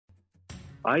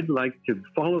I'd like to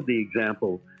follow the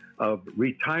example of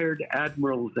retired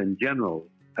admirals and generals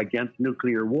against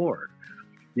nuclear war.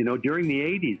 You know, during the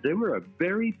 80s, they were a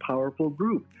very powerful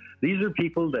group. These are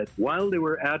people that, while they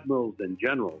were admirals and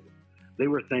generals, they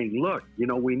were saying, look, you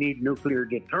know, we need nuclear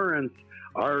deterrence.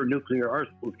 Our nuclear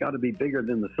arsenal's got to be bigger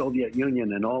than the Soviet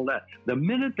Union and all that. The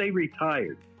minute they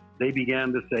retired, they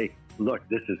began to say, look,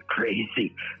 this is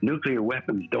crazy. Nuclear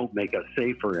weapons don't make us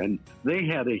safer. And they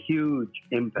had a huge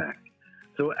impact.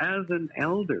 So as an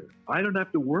elder, I don't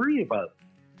have to worry about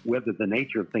whether the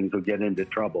nature of things will get into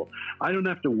trouble. I don't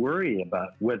have to worry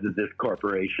about whether this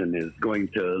corporation is going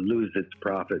to lose its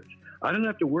profits. I don't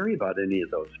have to worry about any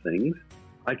of those things.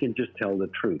 I can just tell the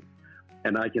truth.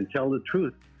 And I can tell the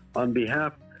truth on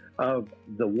behalf of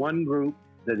the one group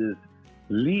that is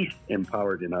least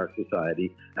empowered in our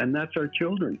society, and that's our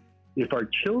children. If our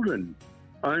children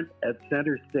aren't at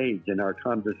center stage in our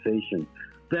conversation,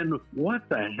 then what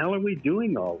the hell are we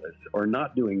doing all this or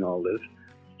not doing all this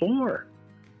for?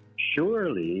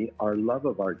 Surely our love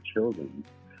of our children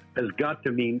has got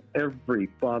to mean every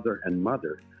father and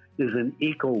mother is an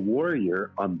equal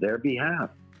warrior on their behalf.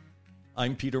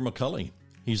 I'm Peter McCulley.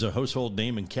 He's a household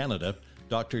name in Canada.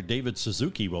 Dr. David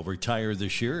Suzuki will retire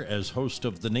this year as host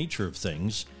of The Nature of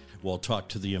Things. We'll talk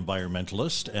to the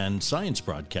environmentalist and science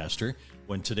broadcaster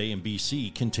when Today in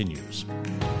BC continues.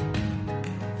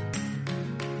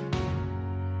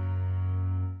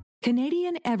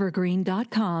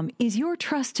 CanadianEvergreen.com is your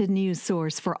trusted news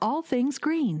source for all things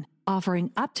green,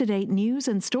 offering up-to-date news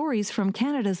and stories from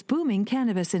Canada's booming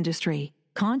cannabis industry.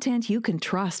 Content you can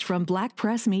trust from Black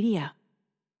Press Media.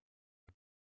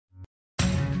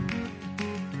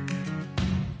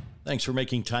 Thanks for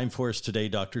making time for us today,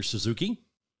 Dr. Suzuki.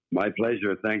 My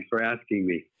pleasure. Thanks for asking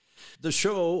me. The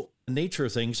show Nature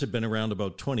of Things had been around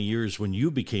about 20 years when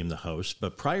you became the host,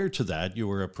 but prior to that, you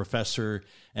were a professor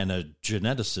and a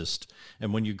geneticist.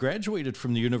 And when you graduated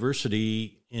from the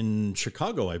university in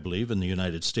Chicago, I believe, in the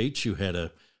United States, you had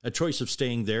a choice of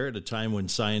staying there at a time when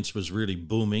science was really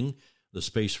booming, the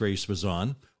space race was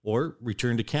on, or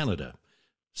return to Canada.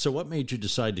 So what made you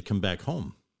decide to come back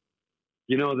home?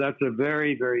 You know, that's a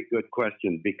very, very good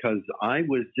question, because I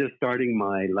was just starting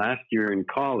my last year in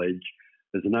college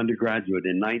as an undergraduate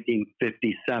in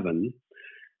 1957.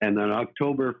 And on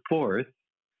October 4th,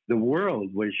 the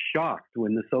world was shocked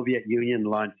when the Soviet Union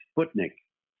launched Sputnik.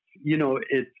 You know,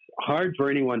 it's hard for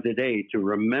anyone today to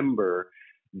remember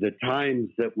the times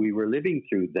that we were living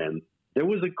through then. There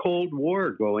was a Cold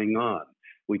War going on.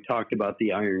 We talked about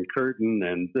the Iron Curtain,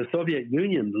 and the Soviet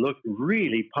Union looked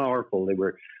really powerful. They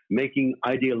were making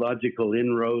ideological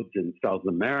inroads in South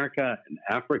America, in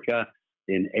Africa,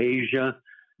 in Asia.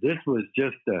 This was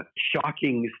just a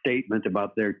shocking statement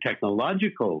about their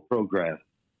technological progress.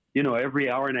 You know, every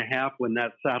hour and a half when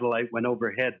that satellite went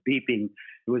overhead beeping,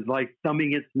 it was like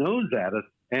thumbing its nose at us.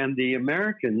 And the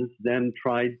Americans then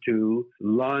tried to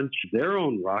launch their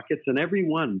own rockets, and every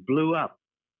one blew up.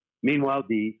 Meanwhile,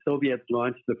 the Soviets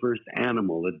launched the first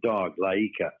animal, a dog,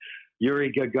 Laika.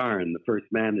 Yuri Gagarin, the first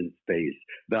man in space.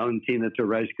 Valentina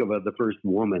Tereshkova, the first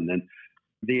woman. And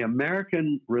the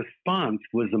American response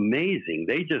was amazing.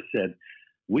 They just said,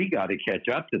 we got to catch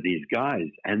up to these guys.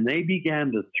 And they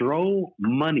began to throw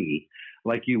money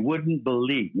like you wouldn't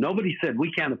believe. Nobody said,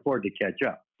 we can't afford to catch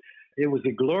up. It was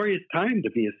a glorious time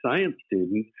to be a science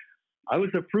student. I was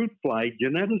a fruit fly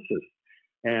geneticist.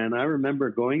 And I remember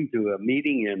going to a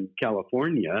meeting in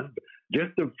California,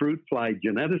 just of fruit fly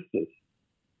geneticists.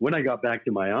 When I got back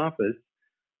to my office,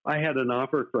 I had an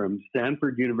offer from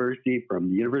Stanford University, from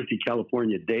the University of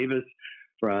California, Davis,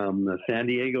 from San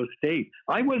Diego State.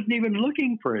 I wasn't even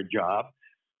looking for a job,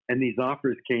 and these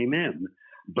offers came in.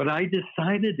 But I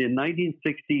decided in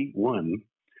 1961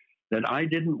 that I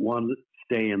didn't want to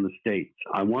stay in the States.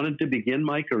 I wanted to begin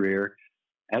my career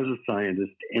as a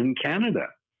scientist in Canada.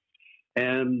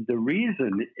 And the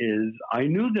reason is I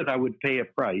knew that I would pay a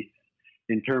price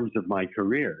in terms of my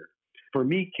career. For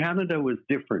me, Canada was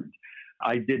different.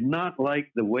 I did not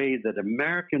like the way that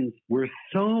Americans were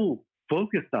so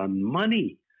focused on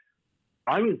money.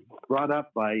 I was brought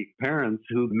up by parents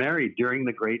who married during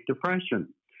the Great Depression.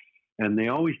 And they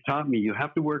always taught me you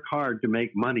have to work hard to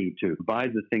make money to buy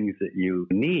the things that you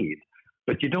need.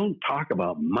 But you don't talk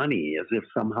about money as if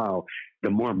somehow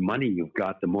the more money you've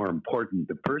got, the more important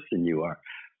the person you are.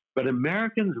 But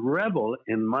Americans revel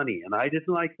in money, and I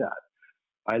didn't like that.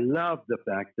 I loved the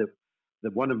fact that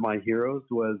one of my heroes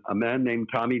was a man named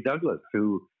Tommy Douglas,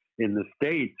 who in the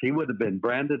States, he would have been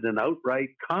branded an outright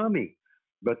commie.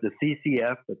 But the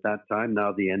CCF at that time,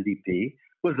 now the NDP,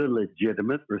 was a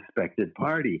legitimate, respected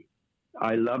party.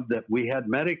 I loved that we had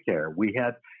Medicare. We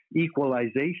had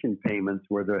equalization payments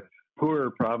where the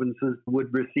poorer provinces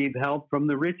would receive help from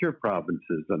the richer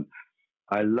provinces. And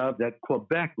I love that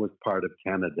Quebec was part of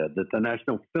Canada, that the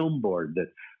National Film Board,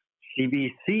 that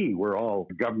CBC were all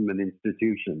government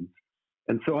institutions.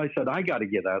 And so I said, I got to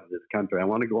get out of this country. I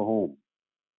want to go home.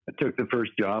 I took the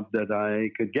first job that I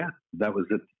could get. That was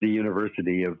at the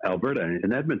University of Alberta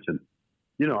in Edmonton.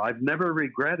 You know, I've never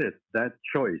regretted that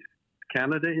choice.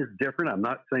 Canada is different. I'm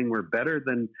not saying we're better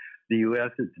than the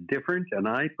U.S. It's different, and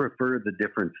I prefer the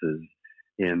differences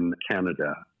in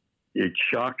Canada. It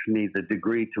shocks me the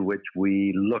degree to which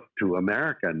we look to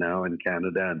America now in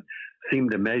Canada and seem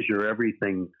to measure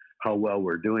everything, how well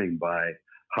we're doing, by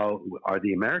how are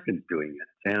the Americans doing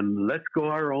it. And let's go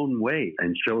our own way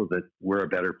and show that we're a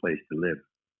better place to live.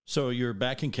 So you're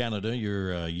back in Canada.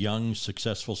 You're a young,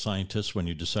 successful scientist when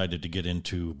you decided to get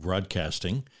into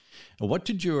broadcasting. What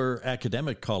did your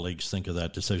academic colleagues think of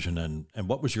that decision, and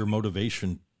what was your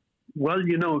motivation? Well,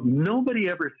 you know, nobody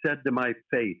ever said to my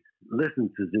face, listen,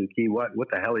 Suzuki, what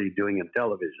the hell are you doing in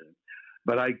television?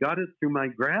 But I got it through my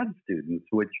grad students,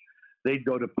 which they'd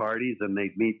go to parties and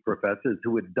they'd meet professors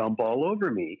who would dump all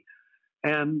over me.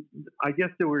 And I guess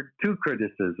there were two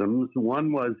criticisms.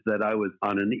 One was that I was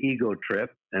on an ego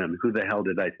trip, and who the hell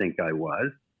did I think I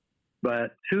was?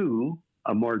 But two,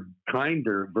 a more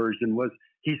kinder version was,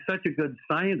 he's such a good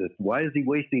scientist. Why is he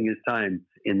wasting his time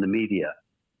in the media?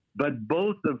 But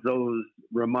both of those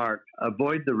remarks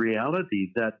avoid the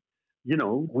reality that, you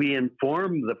know, we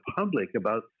inform the public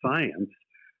about science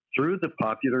through the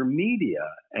popular media.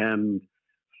 And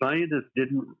scientists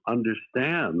didn't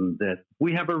understand that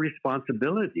we have a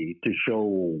responsibility to show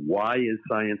why is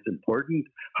science important,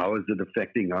 how is it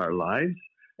affecting our lives,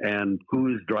 and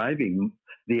who's driving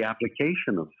the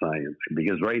application of science.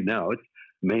 Because right now it's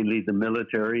mainly the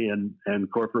military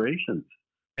and corporations.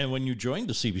 And when you joined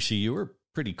the CBC, you were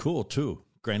pretty cool too.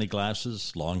 Granny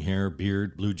glasses, long hair,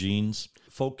 beard, blue jeans.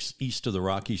 Folks east of the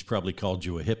Rockies probably called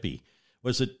you a hippie.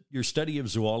 Was it your study of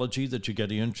zoology that you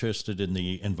got interested in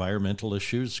the environmental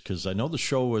issues? Because I know the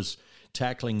show was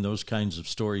tackling those kinds of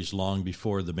stories long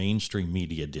before the mainstream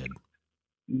media did.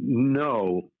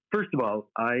 No. First of all,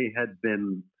 I had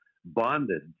been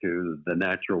bonded to the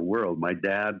natural world. My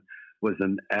dad was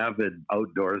an avid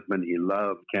outdoorsman. He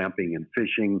loved camping and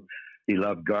fishing. He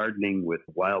loved gardening with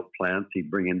wild plants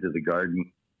he'd bring into the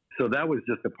garden. So that was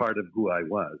just a part of who I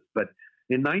was. But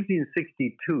in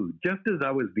 1962, just as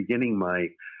I was beginning my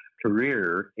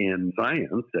career in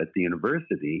science at the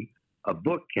university, a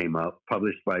book came out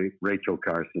published by Rachel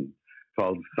Carson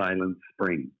called Silent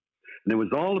Spring. And it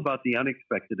was all about the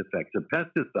unexpected effects of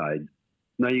pesticides.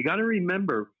 Now, you got to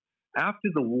remember, after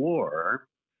the war,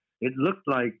 it looked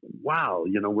like, wow,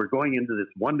 you know, we're going into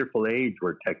this wonderful age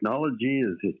where technology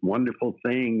is this wonderful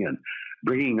thing and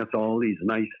bringing us all these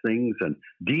nice things. And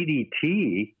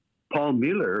DDT, Paul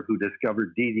Mueller, who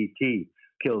discovered DDT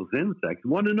kills insects,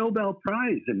 won a Nobel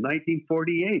Prize in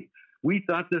 1948. We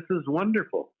thought this was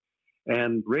wonderful.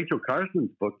 And Rachel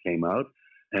Carson's book came out,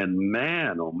 and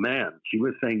man, oh man, she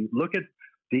was saying, look at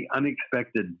the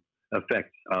unexpected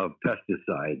effects of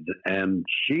pesticides. And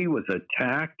she was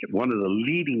attacked. One of the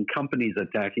leading companies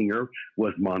attacking her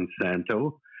was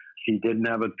Monsanto. She didn't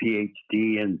have a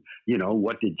PhD, and, you know,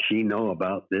 what did she know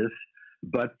about this?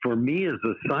 But for me as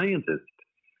a scientist,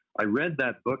 I read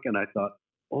that book and I thought,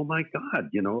 oh my God,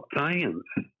 you know, science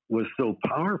was so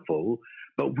powerful,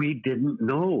 but we didn't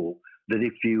know that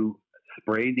if you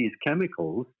spray these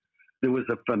chemicals, there was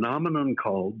a phenomenon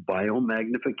called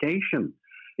biomagnification.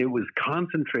 It was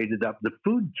concentrated up the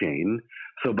food chain.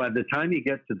 So by the time you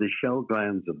get to the shell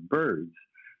glands of birds,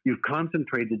 you've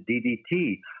concentrated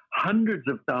DDT hundreds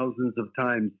of thousands of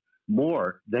times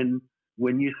more than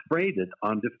when you sprayed it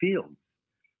onto fields.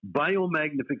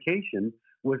 Biomagnification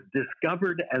was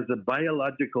discovered as a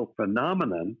biological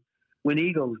phenomenon when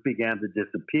eagles began to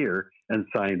disappear and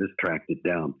scientists tracked it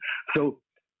down. So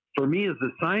for me as a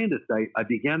scientist, I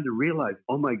began to realize,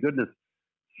 oh my goodness,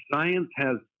 science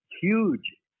has huge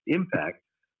impact,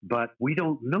 but we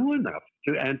don't know enough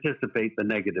to anticipate the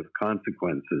negative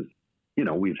consequences. You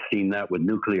know, we've seen that with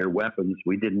nuclear weapons.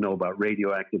 We didn't know about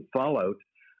radioactive fallout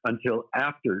until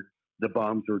after the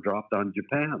bombs were dropped on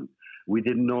Japan. We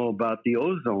didn't know about the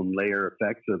ozone layer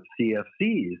effects of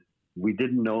CFCs. We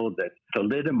didn't know that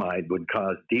thalidomide would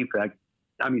cause defects.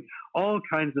 I mean, all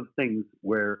kinds of things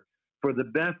where, for the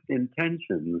best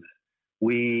intentions,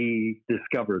 we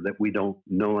discover that we don't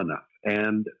know enough.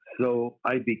 And so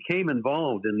I became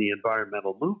involved in the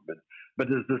environmental movement. But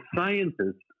as a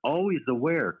scientist, always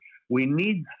aware, we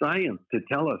need science to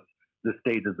tell us the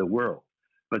state of the world.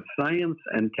 But science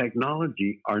and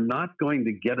technology are not going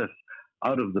to get us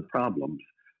out of the problems.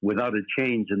 without a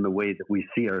change in the way that we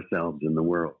see ourselves in the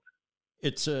world?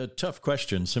 It's a tough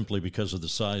question simply because of the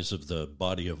size of the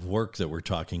body of work that we're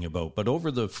talking about. But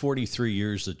over the 43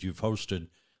 years that you've hosted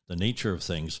The Nature of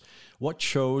Things, what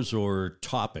shows or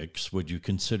topics would you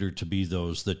consider to be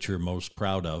those that you're most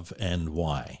proud of, and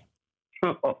why?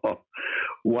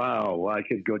 Wow, I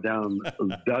could go down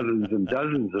dozens and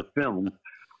dozens of films.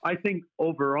 I think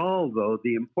overall, though,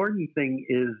 the important thing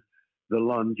is the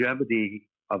longevity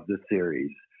of the series.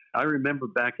 I remember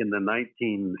back in the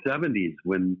 1970s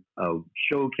when a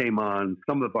show came on,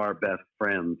 Some of Our Best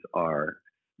Friends Are ...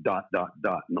 And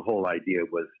the whole idea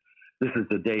was, this is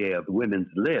the day of women's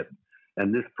lib.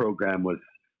 And this program was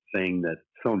saying that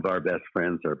some of our best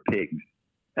friends are pigs.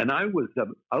 And I was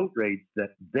outraged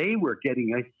that they were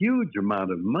getting a huge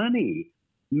amount of money.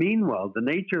 Meanwhile, The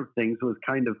Nature of Things was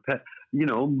kind of,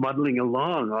 muddling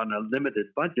along on a limited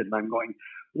budget. And I'm going,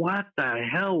 what the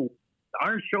hell?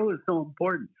 Our show is so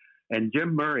important. And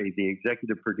Jim Murray, the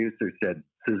executive producer, said,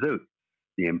 Suzuki,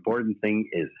 the important thing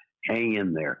is hang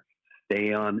in there,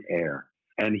 stay on air.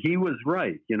 And he was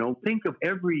right. Think of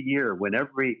every year when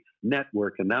every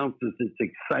network announces its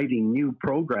exciting new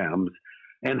programs,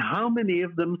 and how many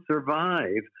of them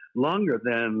survive longer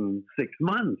than 6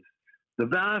 months. The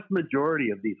vast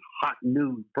majority of these hot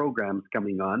new programs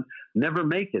coming on never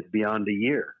make it beyond a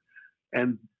year.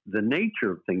 And the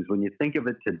Nature of Things, when you think of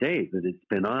it today, that it's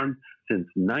been on since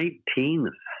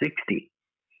 1960,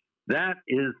 that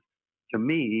is, to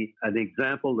me, an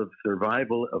example of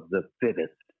survival of the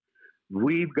fittest.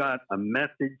 We've got a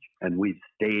message and we've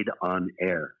stayed on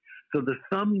air. So the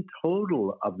sum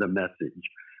total of the message,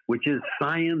 which is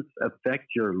science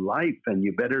affects your life and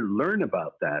you better learn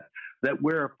about that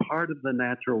we're a part of the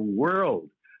natural world.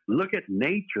 Look at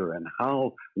nature and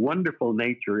how wonderful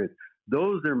nature is.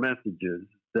 Those are messages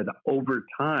that over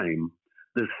time,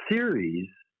 the series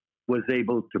was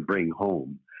able to bring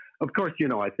home. Of course,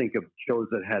 I think of shows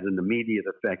that had an immediate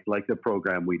effect, like the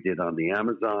program we did on the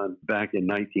Amazon back in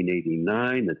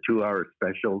 1989, a 2-hour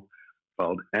special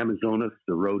called Amazonas,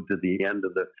 The Road to the End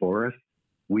of the Forest.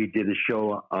 We did a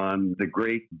show on the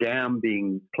great dam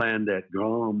being planned at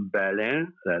Grand Baleine,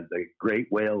 the Great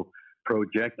Whale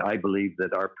Project. I believe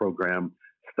that our program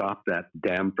stopped that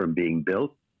dam from being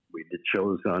built. We did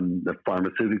shows on the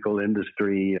pharmaceutical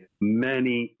industry,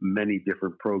 many, many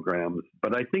different programs.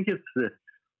 But I think it's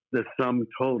the sum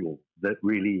total that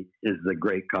really is the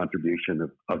great contribution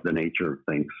of The Nature of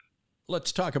Things.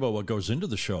 Let's talk about what goes into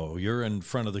the show. You're in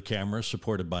front of the camera,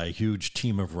 supported by a huge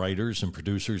team of writers and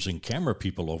producers and camera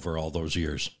people over all those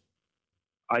years.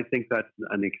 I think that's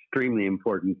an extremely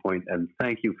important point, and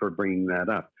thank you for bringing that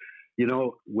up.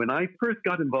 When I first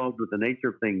got involved with the Nature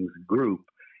of Things group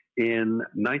in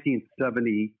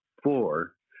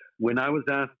 1974, when I was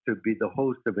asked to be the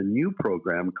host of a new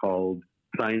program called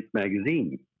Science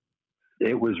Magazine,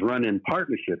 it was run in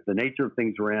partnership. The Nature of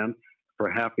Things ran for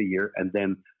half a year, and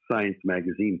then Science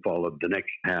Magazine followed the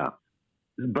next half.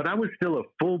 But I was still a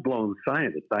full-blown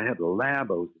scientist. I had a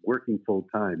lab. I was working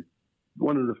full-time.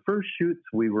 One of the first shoots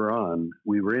we were on,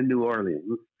 we were in New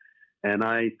Orleans, and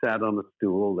I sat on a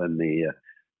stool, and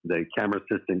the camera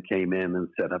assistant came in and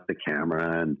set up the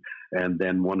camera, and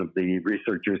then one of the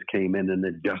researchers came in and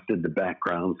adjusted the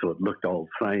background so it looked all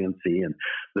sciencey, and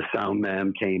the sound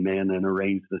man came in and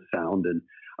arranged the sound, and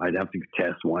I'd have to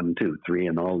test 1, 2, 3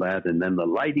 and all that. And then the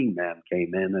lighting man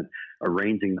came in and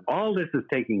arranging. All this is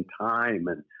taking time.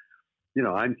 And,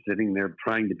 I'm sitting there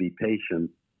trying to be patient.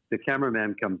 The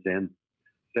cameraman comes in,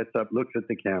 sets up, looks at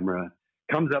the camera,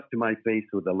 comes up to my face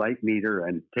with a light meter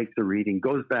and takes a reading,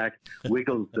 goes back,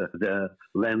 wiggles the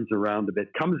lens around a bit,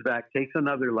 comes back, takes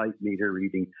another light meter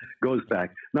reading, goes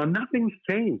back. Now, nothing's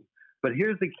changed. But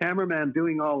here's the cameraman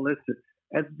doing all this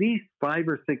at least 5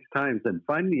 or 6 times. And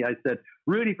finally I said,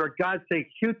 Rudy, for God's sake,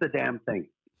 shoot the damn thing.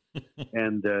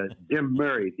 And Jim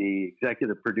Murray, the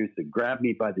executive producer, grabbed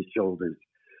me by the shoulders,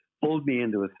 pulled me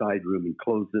into a side room and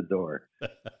closed the door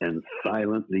and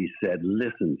silently said,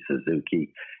 listen,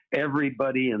 Suzuki,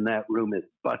 everybody in that room is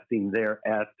busting their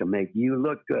ass to make you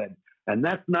look good. And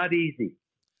that's not easy.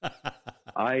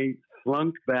 I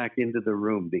slunk back into the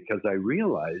room because I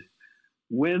realized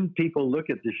when people look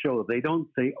at the show, they don't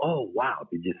say, oh, wow,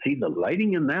 did you see the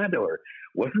lighting in that? Or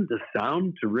wasn't the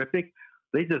sound terrific?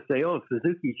 They just say, oh,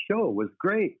 Suzuki's show was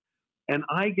great. And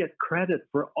I get credit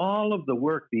for all of the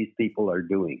work these people are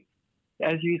doing.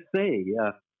 As you say,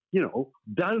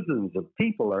 dozens of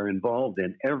people are involved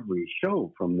in every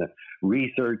show, from the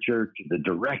researcher to the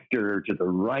director to the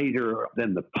writer,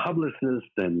 then the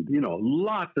publicist, and,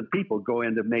 lots of people go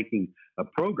into making a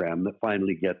program that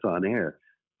finally gets on air.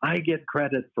 I get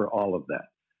credit for all of that.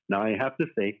 Now, I have to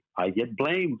say, I get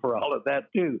blamed for all of that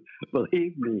too.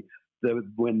 Believe me,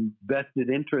 when vested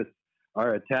interests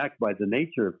are attacked by the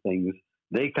nature of things,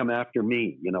 they come after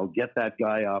me. Get that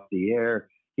guy off the air.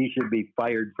 He should be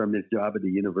fired from his job at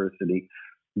the university.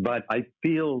 But I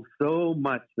feel so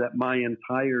much that my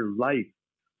entire life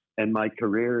and my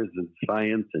careers in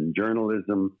science and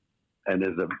journalism and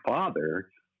as a father,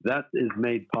 that is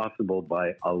made possible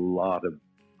by a lot of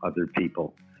other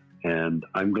people. And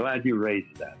I'm glad you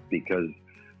raised that because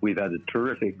we've had a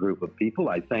terrific group of people.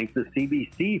 I thank the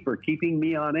CBC for keeping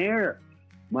me on air.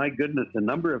 My goodness, the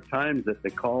number of times that the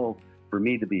call for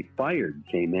me to be fired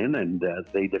came in and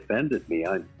they defended me.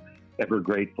 I'm ever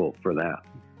grateful for that.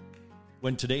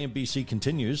 When Today in BC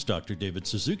continues, Dr. David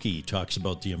Suzuki talks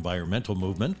about the environmental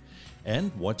movement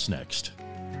and what's next.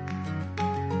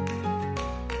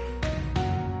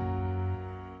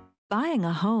 Buying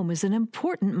a home is an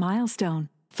important milestone.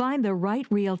 Find the right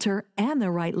realtor and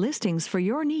the right listings for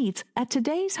your needs at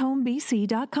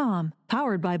today'shomebc.com,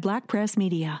 powered by Black Press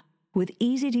Media. With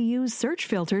easy-to-use search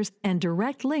filters and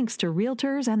direct links to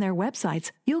realtors and their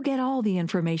websites, you'll get all the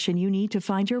information you need to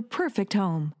find your perfect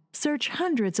home. Search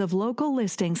hundreds of local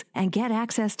listings and get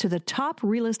access to the top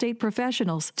real estate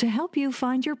professionals to help you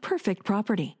find your perfect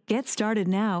property. Get started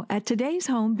now at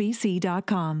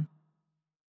today'shomebc.com.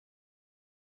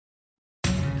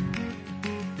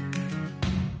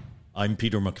 I'm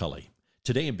Peter McCulley.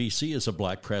 Today in BC is a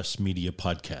Black Press Media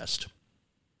podcast.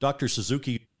 Dr.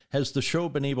 Suzuki, has the show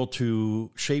been able to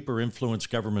shape or influence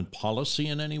government policy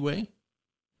in any way?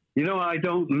 I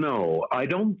don't know. I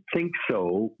don't think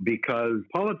so because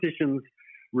politicians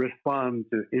respond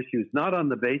to issues not on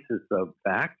the basis of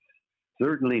facts,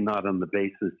 certainly not on the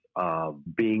basis of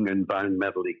being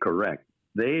environmentally correct.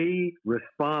 They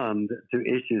respond to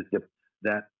issues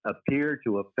that appear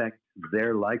to affect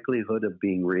their likelihood of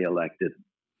being reelected.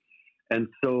 And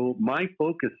so my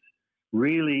focus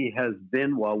really has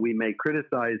been, while we may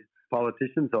criticize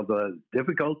politicians, although it's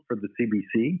difficult for the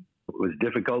CBC, it was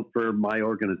difficult for my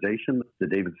organization, the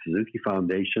David Suzuki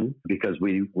Foundation, because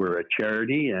we were a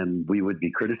charity and we would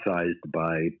be criticized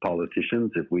by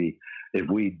politicians if we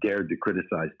dared to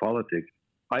criticize politics.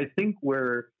 I think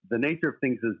where the nature of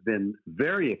things has been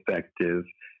very effective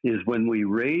is when we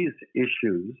raise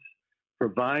issues,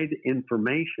 provide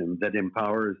information that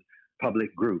empowers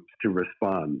public groups to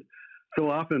respond. So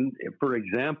often, for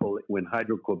example, when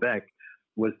Hydro-Quebec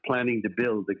was planning to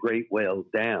build the Great Whale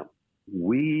Dam,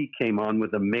 we came on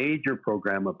with a major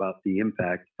program about the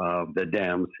impact of the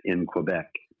dams in Quebec.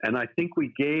 And I think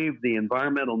we gave the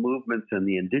environmental movements and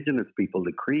the Indigenous people,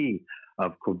 the Cree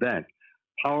of Quebec,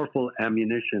 powerful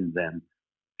ammunition then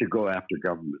to go after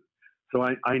government. So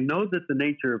I know that the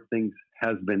nature of things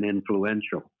has been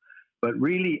influential, but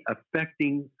really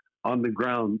affecting on the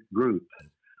ground groups.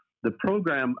 The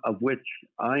program of which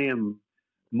I am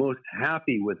most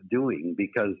happy with doing,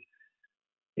 because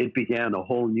it began a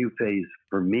whole new phase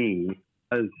for me,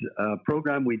 as a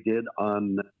program we did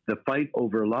on the fight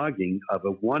over logging of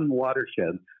one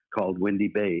watershed called Windy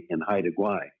Bay in Haida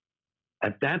Gwaii.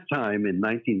 At that time, in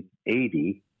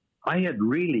 1980, I had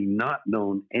really not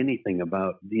known anything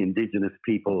about the Indigenous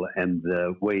people and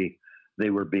the way they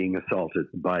were being assaulted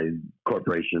by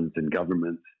corporations and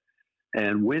governments.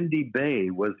 And Windy Bay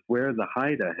was where the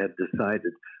Haida had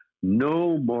decided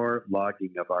no more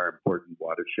logging of our important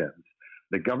watersheds.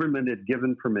 The government had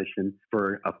given permission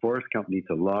for a forest company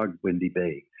to log Windy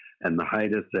Bay, and the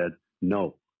Haida said,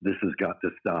 no, this has got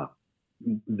to stop.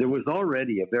 There was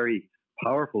already a very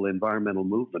powerful environmental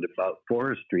movement about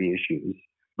forestry issues,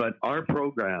 but our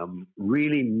program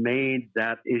really made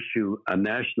that issue a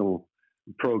national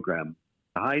program.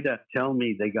 The Haida tell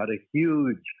me they got a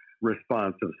huge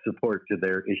response of support to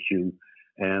their issue,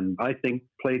 and I think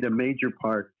played a major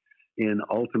part in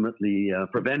ultimately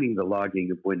preventing the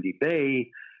logging of Windy Bay,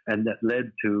 and that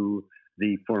led to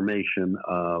the formation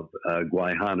of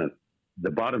Gwaii.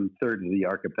 The bottom third of the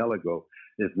archipelago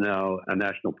is now a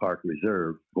national park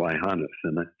reserve, Gwaii,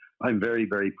 and I'm very,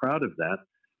 very proud of that.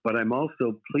 But I'm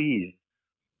also pleased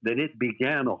that it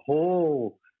began a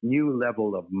whole new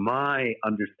level of my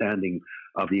understanding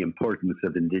of the importance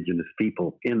of Indigenous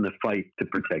people in the fight to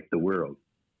protect the world.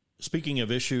 Speaking of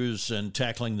issues and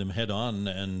tackling them head on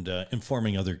and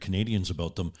informing other Canadians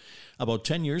about them, about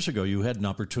 10 years ago, you had an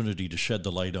opportunity to shed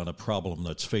the light on a problem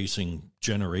that's facing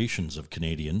generations of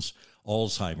Canadians,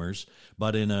 Alzheimer's,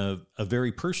 but in a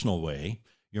very personal way.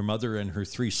 Your mother and her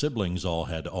 3 siblings all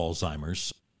had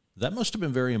Alzheimer's. That must have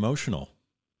been very emotional.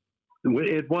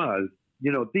 It was.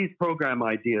 These program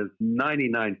ideas,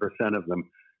 99% of them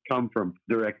come from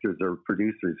directors or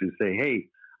producers who say, hey,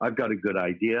 I've got a good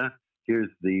idea. here's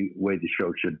the way the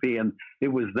show should be. And it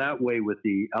was that way with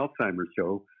the Alzheimer's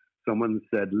show. Someone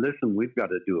said, listen, we've got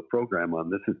to do a program on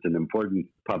this. It's an important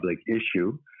public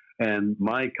issue. And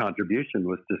my contribution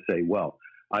was to say, well,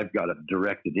 I've got a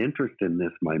directed interest in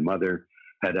this. My mother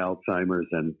had Alzheimer's,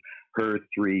 and her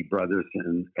three brothers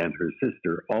and her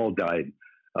sister all died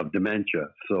of dementia.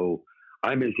 So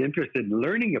I'm as interested in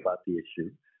learning about the issue,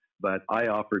 but I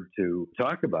offered to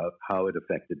talk about how it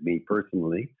affected me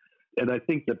personally. And I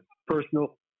think that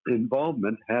personal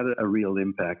involvement had a real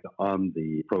impact on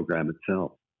the program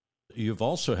itself. You've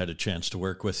also had a chance to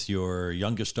work with your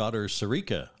youngest daughter,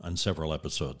 Sarika, on several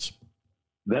episodes.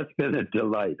 That's been a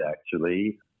delight,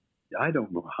 actually. I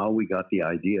don't know how we got the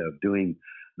idea of doing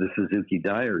the Suzuki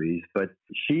Diaries, but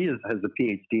she has a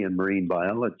PhD in marine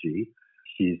biology.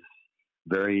 She's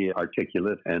very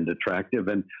articulate and attractive.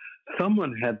 And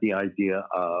someone had the idea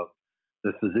of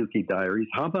the Suzuki Diaries.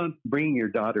 How about bringing your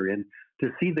daughter in to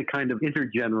see the kind of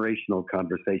intergenerational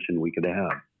conversation we could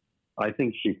have? I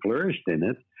think she flourished in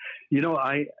it. You know,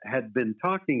 I had been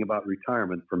talking about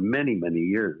retirement for many, many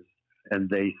years. And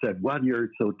they said, well, you're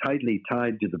so tightly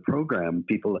tied to the program.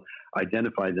 People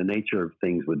identify the nature of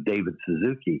things with David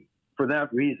Suzuki. For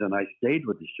that reason, I stayed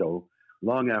with the show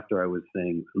long after I was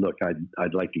saying, look,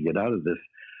 I'd like to get out of this.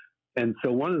 And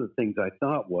so one of the things I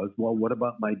thought was, well, what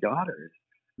about my daughters?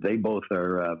 They both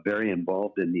are very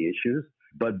involved in the issues.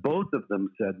 But both of them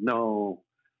said, no,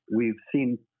 we've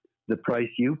seen the price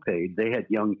you paid. They had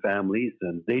young families,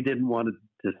 and they didn't want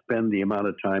to spend the amount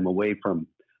of time away from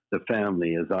the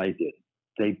family as I did.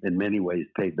 They, in many ways,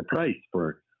 paid the price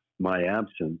for my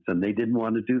absence, and they didn't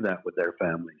want to do that with their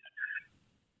families.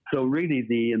 So really,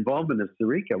 the involvement of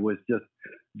Sarika was just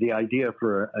the idea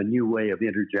for a new way of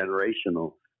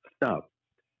intergenerational stuff.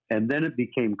 And then it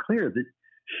became clear that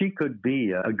she could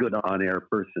be a good on-air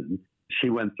person. She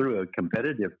went through a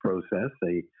competitive process.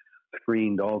 They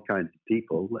screened all kinds of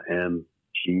people, and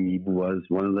she was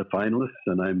one of the finalists,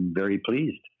 and I'm very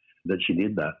pleased that she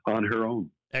did that on her own.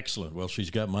 Excellent. Well, she's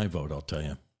got my vote, I'll tell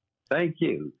you. Thank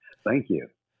you. Thank you.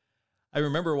 I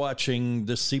remember watching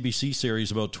this CBC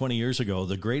series about 20 years ago,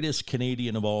 The Greatest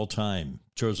Canadian of All Time,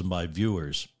 chosen by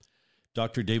viewers.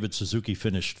 Dr. David Suzuki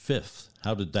finished 5th.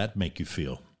 How did that make you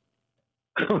feel?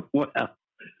 Well,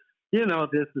 you know,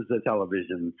 this is a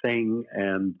television thing,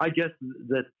 and I guess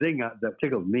the thing that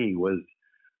tickled me was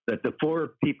that the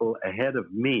 4 people ahead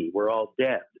of me were all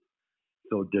dead.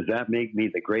 So does that make me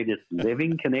the greatest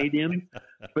living Canadian?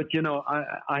 But, you know,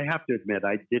 I have to admit,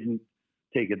 I didn't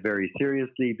take it very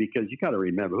seriously, because you got to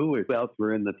remember who else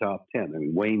were in the top 10. I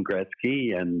mean, Wayne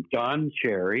Gretzky and Don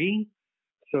Cherry.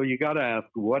 So you got to ask,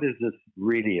 what is this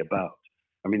really about?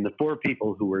 I mean, the 4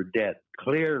 people who were dead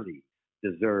clearly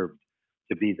deserved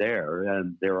to be there,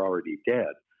 and they're already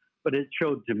dead. But it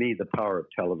showed to me the power of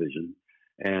television,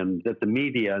 and that the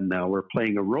media now were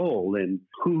playing a role in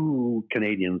who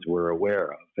Canadians were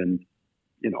aware of. And,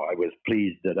 you know, I was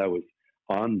pleased that I was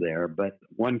on there, but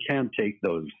one can't take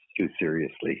those too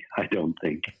seriously, I don't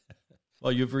think.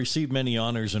 Well, you've received many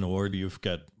honors and awards. You've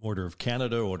got Order of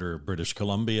Canada, Order of British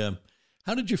Columbia.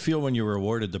 How did you feel when you were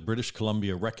awarded the British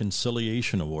Columbia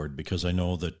Reconciliation Award? Because I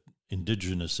know that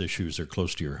Indigenous issues are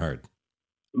close to your heart.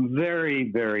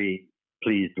 Very, very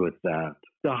pleased with that.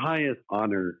 The highest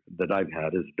honor that I've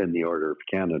had has been the Order of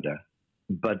Canada.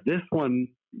 But this one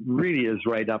really is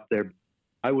right up there.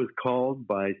 I was called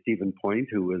by Stephen Point,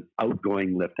 who was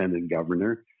outgoing Lieutenant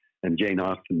Governor, and Jane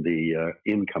Austen, the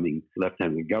incoming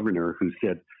Lieutenant Governor, who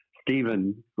said,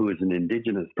 Stephen, who is an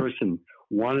Indigenous person,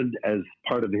 wanted, as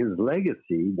part of his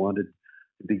legacy, wanted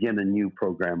to begin a new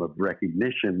program of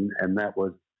recognition, and that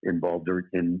was involved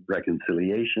in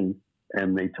reconciliation.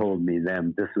 And they told me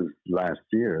then, this was last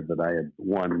year, that I had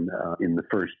won in the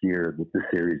first year that the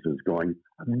series was going.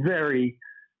 Very,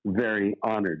 very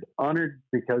honored. Honored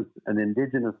because an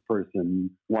Indigenous person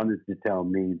wanted to tell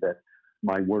me that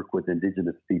my work with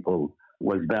Indigenous people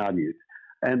was valued.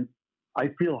 And I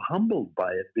feel humbled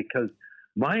by it, because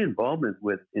my involvement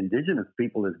with Indigenous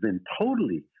people has been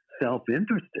totally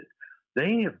self-interested.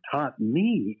 They have taught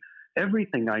me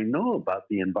everything I know about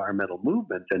the environmental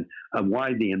movement and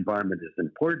why the environment is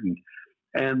important,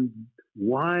 and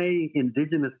why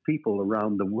Indigenous people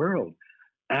around the world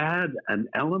add an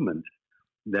element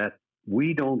that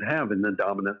we don't have in the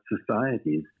dominant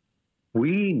societies.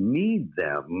 We need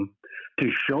them to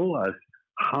show us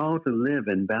how to live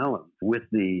in balance with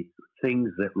the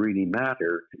things that really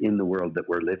matter in the world that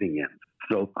we're living in.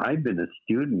 So I've been a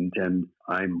student, and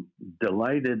I'm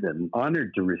delighted and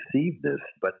honored to receive this,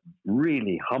 but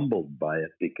really humbled by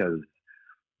it, because,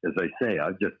 as I say,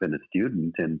 I've just been a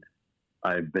student, and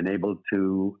I've been able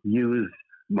to use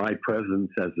my presence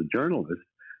as a journalist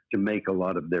to make a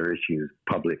lot of their issues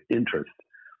public interest.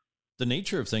 The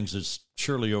nature of things has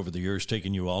surely over the years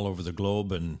taken you all over the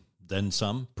globe and then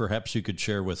some. Perhaps you could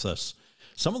share with us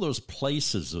some of those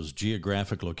places, those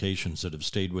geographic locations that have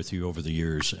stayed with you over the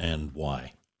years and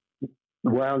why.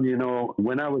 Well,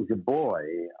 when I was a boy,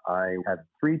 I had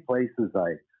three places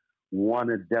I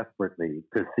wanted desperately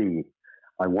to see.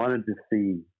 I wanted to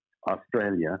see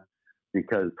Australia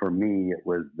because for me it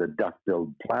was the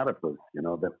duck-billed platypus,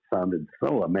 that sounded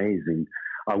so amazing.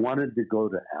 I wanted to go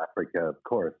to Africa, of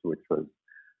course, which was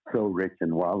so rich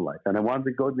in wildlife. And I wanted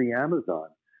to go to the Amazon.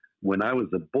 When I was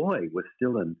a boy, it was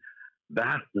still a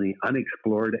vastly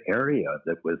unexplored area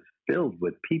that was filled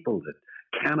with people,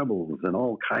 cannibals and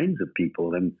all kinds of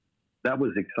people. And that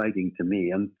was exciting to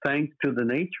me. And thanks to the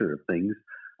nature of things,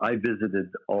 I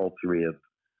visited all three of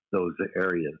those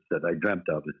areas that I dreamt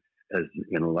of as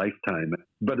in a lifetime.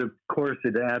 But of course,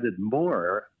 it added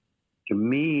more. To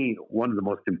me, one of the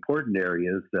most important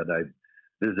areas that I've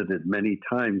visited many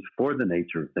times for the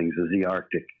nature of things is the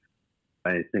Arctic.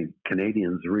 I think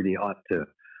Canadians really ought to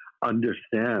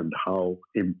understand how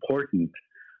important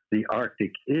the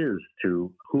Arctic is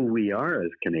to who we are as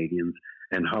Canadians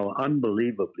and how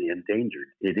unbelievably endangered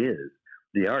it is.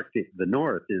 The Arctic, the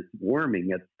North, is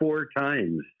warming at 4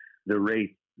 times the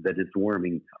rate that it's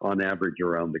warming on average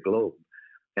around the globe.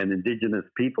 And Indigenous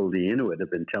people, the Inuit,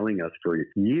 have been telling us for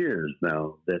years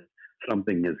now that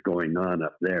something is going on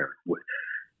up there.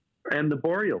 And the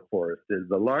boreal forest is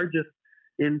the largest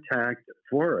intact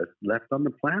forest left on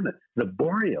the planet. The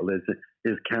boreal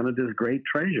is Canada's great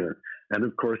treasure. And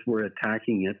of course, we're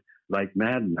attacking it like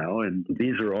mad now. And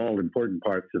these are all important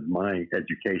parts of my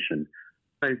education.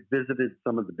 I visited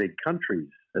some of the big countries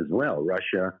as well,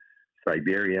 Russia,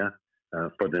 Siberia,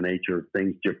 for the nature of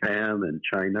things, Japan and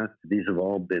China. These have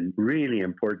all been really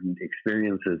important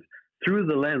experiences through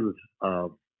the lens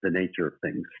of the nature of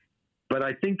things. But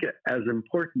I think as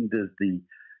important as the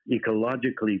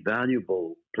ecologically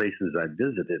valuable places I've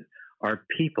visited are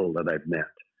people that I've met.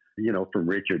 From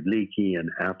Richard Leakey in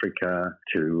Africa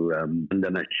to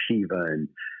Vandana Shiva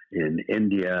in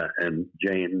India and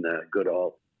Jane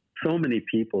Goodall. So many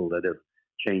people that have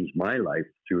changed my life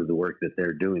through the work that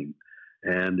they're doing.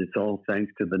 And it's all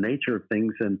thanks to the nature of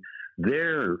things, and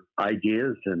their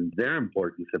ideas and their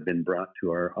importance have been brought to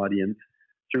our audience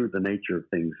through the nature of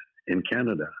things in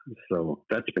Canada. So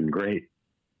that's been great.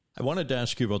 I wanted to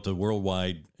ask you about the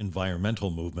worldwide environmental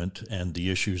movement and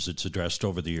the issues it's addressed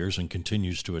over the years and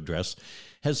continues to address.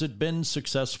 Has it been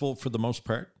successful for the most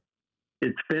part?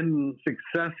 It's been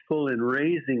successful in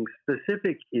raising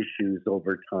specific issues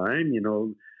over time.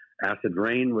 Acid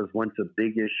rain was once a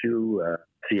big issue.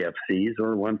 CFCs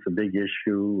were once a big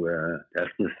issue.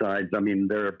 Pesticides.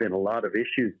 There have been a lot of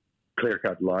issues.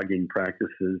 Clear-cut logging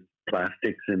practices,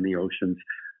 plastics in the oceans.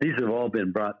 These have all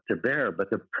been brought to bear. But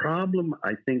the problem,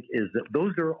 I think, is that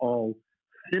those are all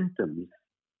symptoms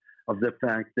of the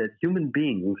fact that human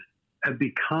beings have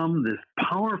become this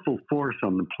powerful force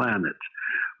on the planet.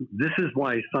 This is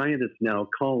why scientists now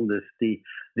call this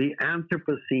the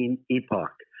Anthropocene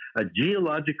epoch, a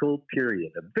geological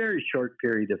period, a very short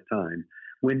period of time,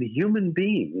 when human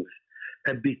beings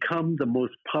have become the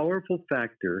most powerful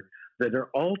factor that are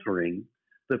altering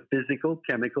the physical,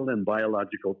 chemical, and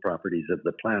biological properties of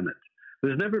the planet.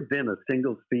 There's never been a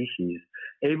single species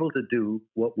able to do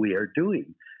what we are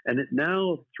doing. And it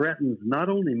now threatens not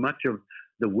only much of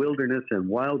the wilderness and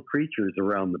wild creatures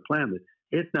around the planet,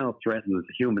 it now threatens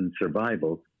human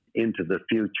survival into the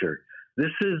future.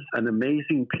 This is an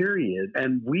amazing period,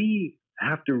 and we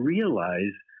have to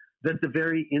realize that the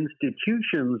very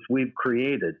institutions we've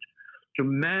created to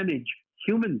manage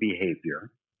human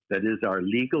behavior, that is our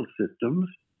legal systems,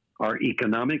 our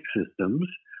economic systems,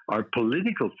 our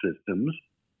political systems,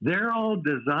 they're all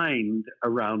designed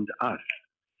around us.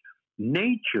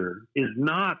 Nature is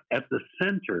not at the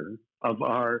center of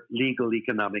our legal,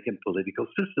 economic, and political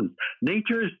systems.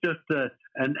 Nature is just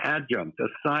an adjunct, a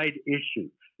side issue.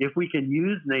 If we can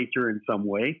use nature in some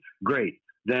way, great.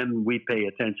 Then we pay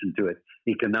attention to it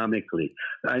economically.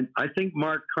 I think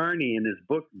Mark Carney in his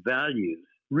book Values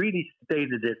really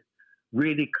stated it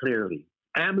really clearly.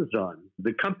 Amazon,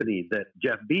 the company that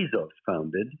Jeff Bezos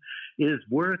founded, is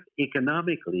worth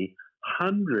economically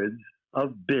hundreds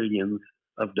of billions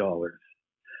of dollars.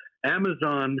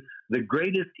 Amazon, the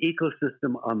greatest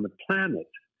ecosystem on the planet,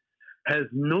 has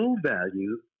no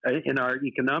value in our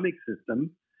economic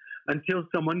system until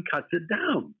someone cuts it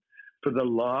down for the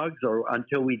logs, or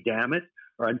until we dam it,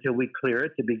 or until we clear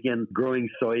it to begin growing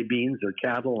soybeans or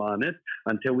cattle on it,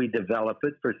 until we develop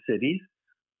it for cities.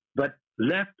 But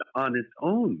left on its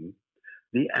own,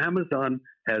 the Amazon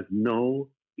has no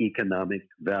economic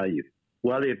value.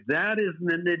 Well, if that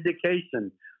isn't an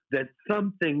indication that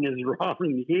something is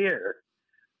wrong here,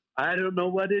 I don't know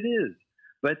what it is.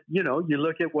 But, you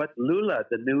look at what Lula,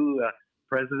 the new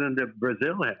president of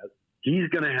Brazil, has. He's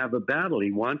going to have a battle.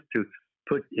 He wants to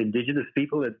put indigenous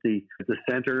people at the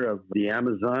center of the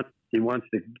Amazon. He wants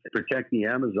to protect the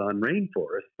Amazon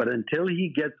rainforest. But until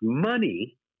he gets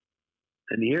money,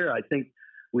 and here I think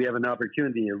we have an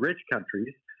opportunity in rich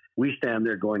countries, we stand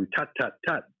there going, tut, tut,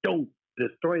 tut, don't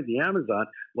destroy the Amazon.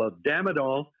 Well, damn it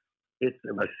all, it's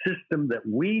a system that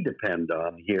we depend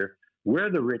on here.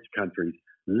 We're the rich countries.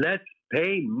 Let's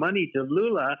pay money to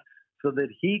Lula so that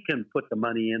he can put the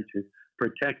money into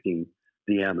protecting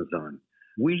the Amazon.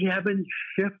 We haven't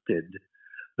shifted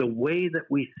the way that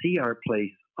we see our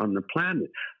place on the planet.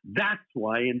 That's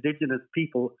why indigenous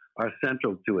people are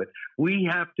central to it. We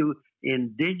have to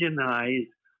indigenize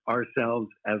ourselves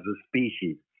as a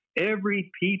species.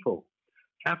 Every people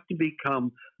have to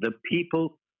become the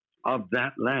people of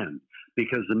that land,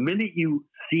 because the minute you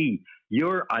see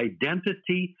your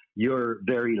identity, your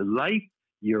very life,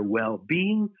 your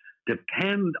well-being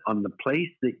depend on the place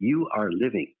that you are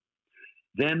living,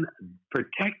 then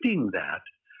protecting that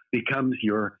becomes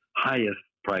your highest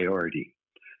priority.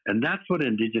 And that's what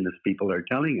indigenous people are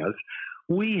telling us.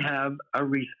 We have a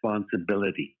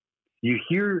responsibility. You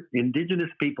hear indigenous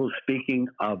people speaking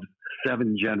of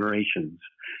 7 generations.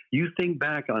 You think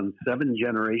back on 7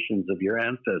 generations of your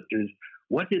ancestors.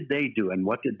 What did they do and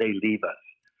what did they leave us?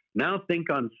 Now think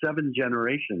on 7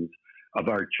 generations of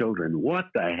our children. What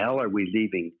the hell are we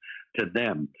leaving to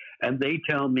them? And they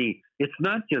tell me it's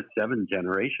not just 7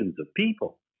 generations of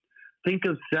people. Think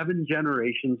of 7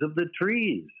 generations of the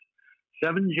trees,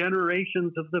 7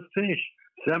 generations of the fish,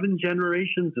 7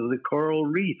 generations of the coral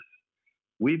reefs.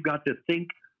 We've got to think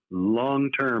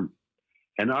long term.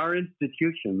 And our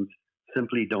institutions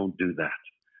simply don't do that.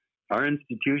 Our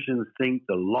institutions think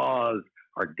the laws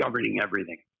are governing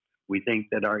everything. We think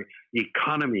that our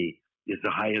economy is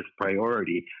the highest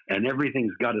priority and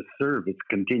everything's got to serve its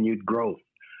continued growth.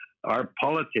 Our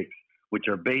politics, which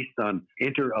are based on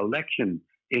inter-election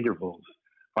intervals,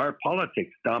 our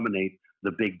politics dominate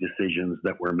the big decisions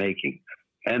that we're making.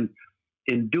 And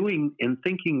in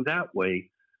thinking that way,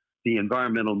 the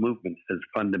environmental movement has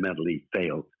fundamentally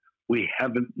failed. We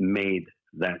haven't made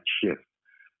that shift.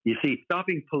 You see,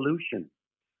 stopping pollution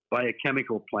by a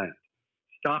chemical plant,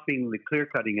 stopping the clear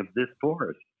cutting of this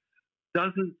forest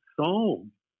doesn't solve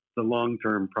the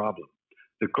long-term problem.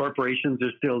 The corporations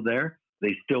are still there.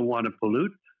 They still want to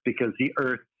pollute because the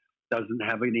earth doesn't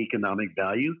have an economic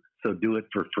value, so do it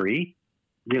for free.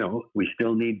 We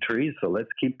still need trees, so let's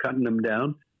keep cutting them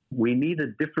down. We need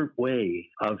a different way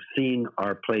of seeing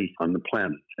our place on the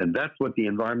planet. And that's what the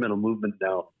environmental movement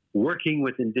now, working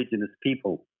with indigenous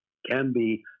people, can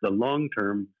be the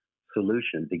long-term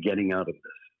solution to getting out of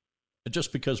this.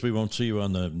 Just because we won't see you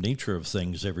on the Nature of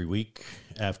Things every week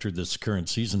after this current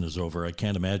season is over, I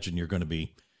can't imagine you're going to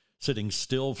be sitting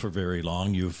still for very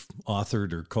long. You've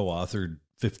authored or co-authored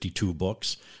 52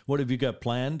 books. What have you got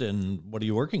planned and what are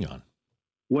you working on?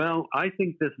 Well, I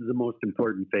think this is the most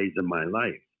important phase of my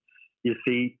life. You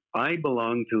see, I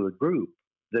belong to a group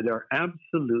that are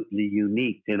absolutely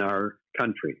unique in our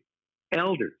country.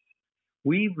 Elders.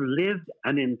 We've lived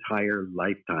an entire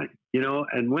lifetime,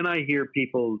 and when I hear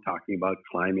people talking about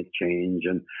climate change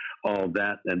and all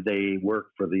that, and they work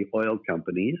for the oil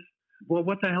companies, well,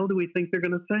 what the hell do we think they're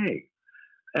going to say?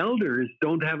 Elders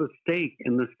don't have a stake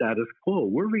in the status quo.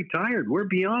 We're retired. We're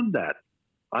beyond that.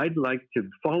 I'd like to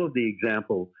follow the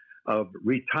example of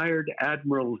retired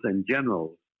admirals and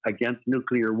generals against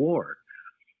nuclear war.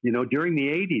 During the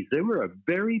 80s, they were a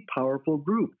very powerful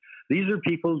group. These are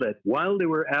people that, while they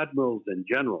were admirals and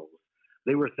generals,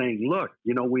 they were saying, look,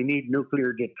 we need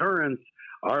nuclear deterrence.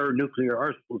 Our nuclear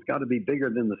arsenal's got to be bigger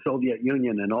than the Soviet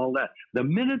Union and all that. The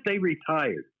minute they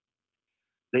retired,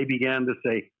 they began to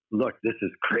say, look, this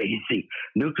is crazy.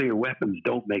 Nuclear weapons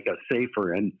don't make us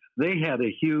safer. And they had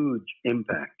a huge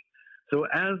impact. So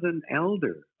as an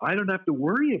elder, I don't have to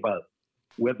worry about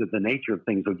whether the nature of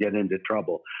things will get into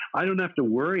trouble. I don't have to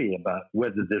worry about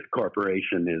whether this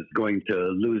corporation is going to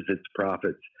lose its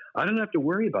profits. I don't have to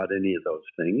worry about any of those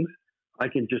things. I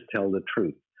can just tell the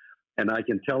truth. And I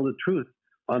can tell the truth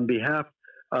on behalf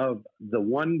of the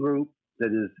one group that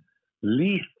is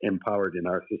least empowered in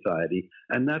our society,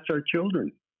 and that's our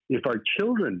children. If our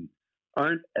children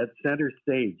aren't at center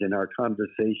stage in our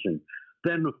conversation,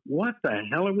 then what the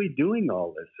hell are we doing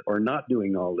all this or not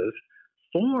doing all this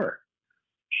for?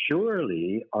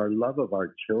 Surely our love of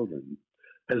our children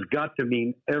has got to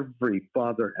mean every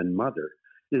father and mother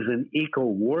is an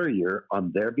equal warrior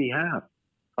on their behalf.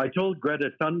 I told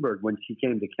Greta Thunberg when she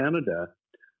came to Canada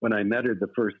when I met her the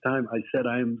first time, I said,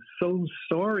 I'm so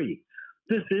sorry.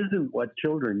 This isn't what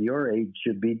children your age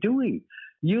should be doing.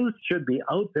 Youth should be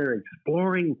out there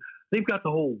exploring. They've got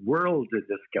the whole world to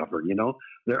discover, you know.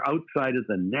 They're outside of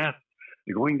the nest.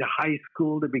 They're going to high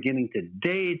school. They're beginning to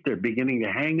date. They're beginning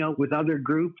to hang out with other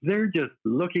groups. They're just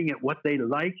looking at what they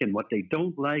like and what they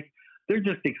don't like. They're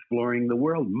just exploring the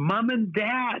world. Mom and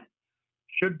dad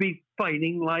should be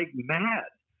fighting like mad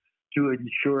to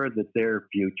ensure that their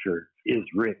future is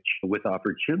rich with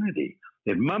opportunity.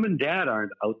 If mom and dad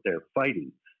aren't out there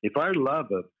fighting, if our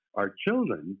love of our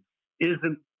children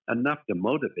isn't enough to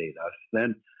motivate us,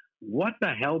 then what the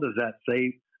hell does that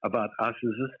say about us as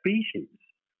a species?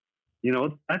 You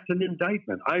know, that's an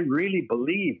indictment. I really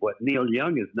believe what Neil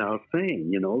Young is now saying,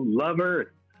 you know, love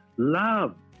Earth.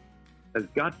 Love has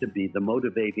got to be the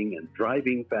motivating and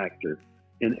driving factor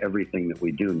in everything that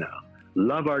we do now.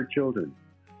 Love our children.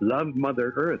 Love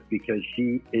Mother Earth, because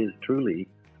she is truly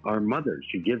our mother.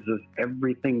 She gives us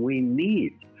everything we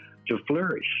need to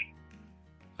flourish.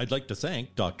 I'd like to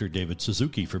thank Dr. David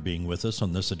Suzuki for being with us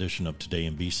on this edition of Today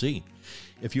in BC.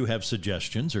 If you have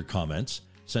suggestions or comments,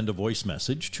 send a voice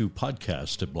message to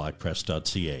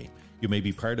podcast@blackpress.ca. You may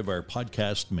be part of our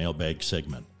podcast mailbag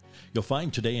segment. You'll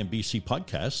find Today in BC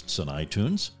podcasts on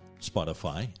iTunes,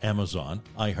 Spotify, Amazon,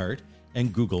 iHeart,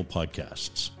 and Google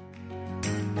Podcasts.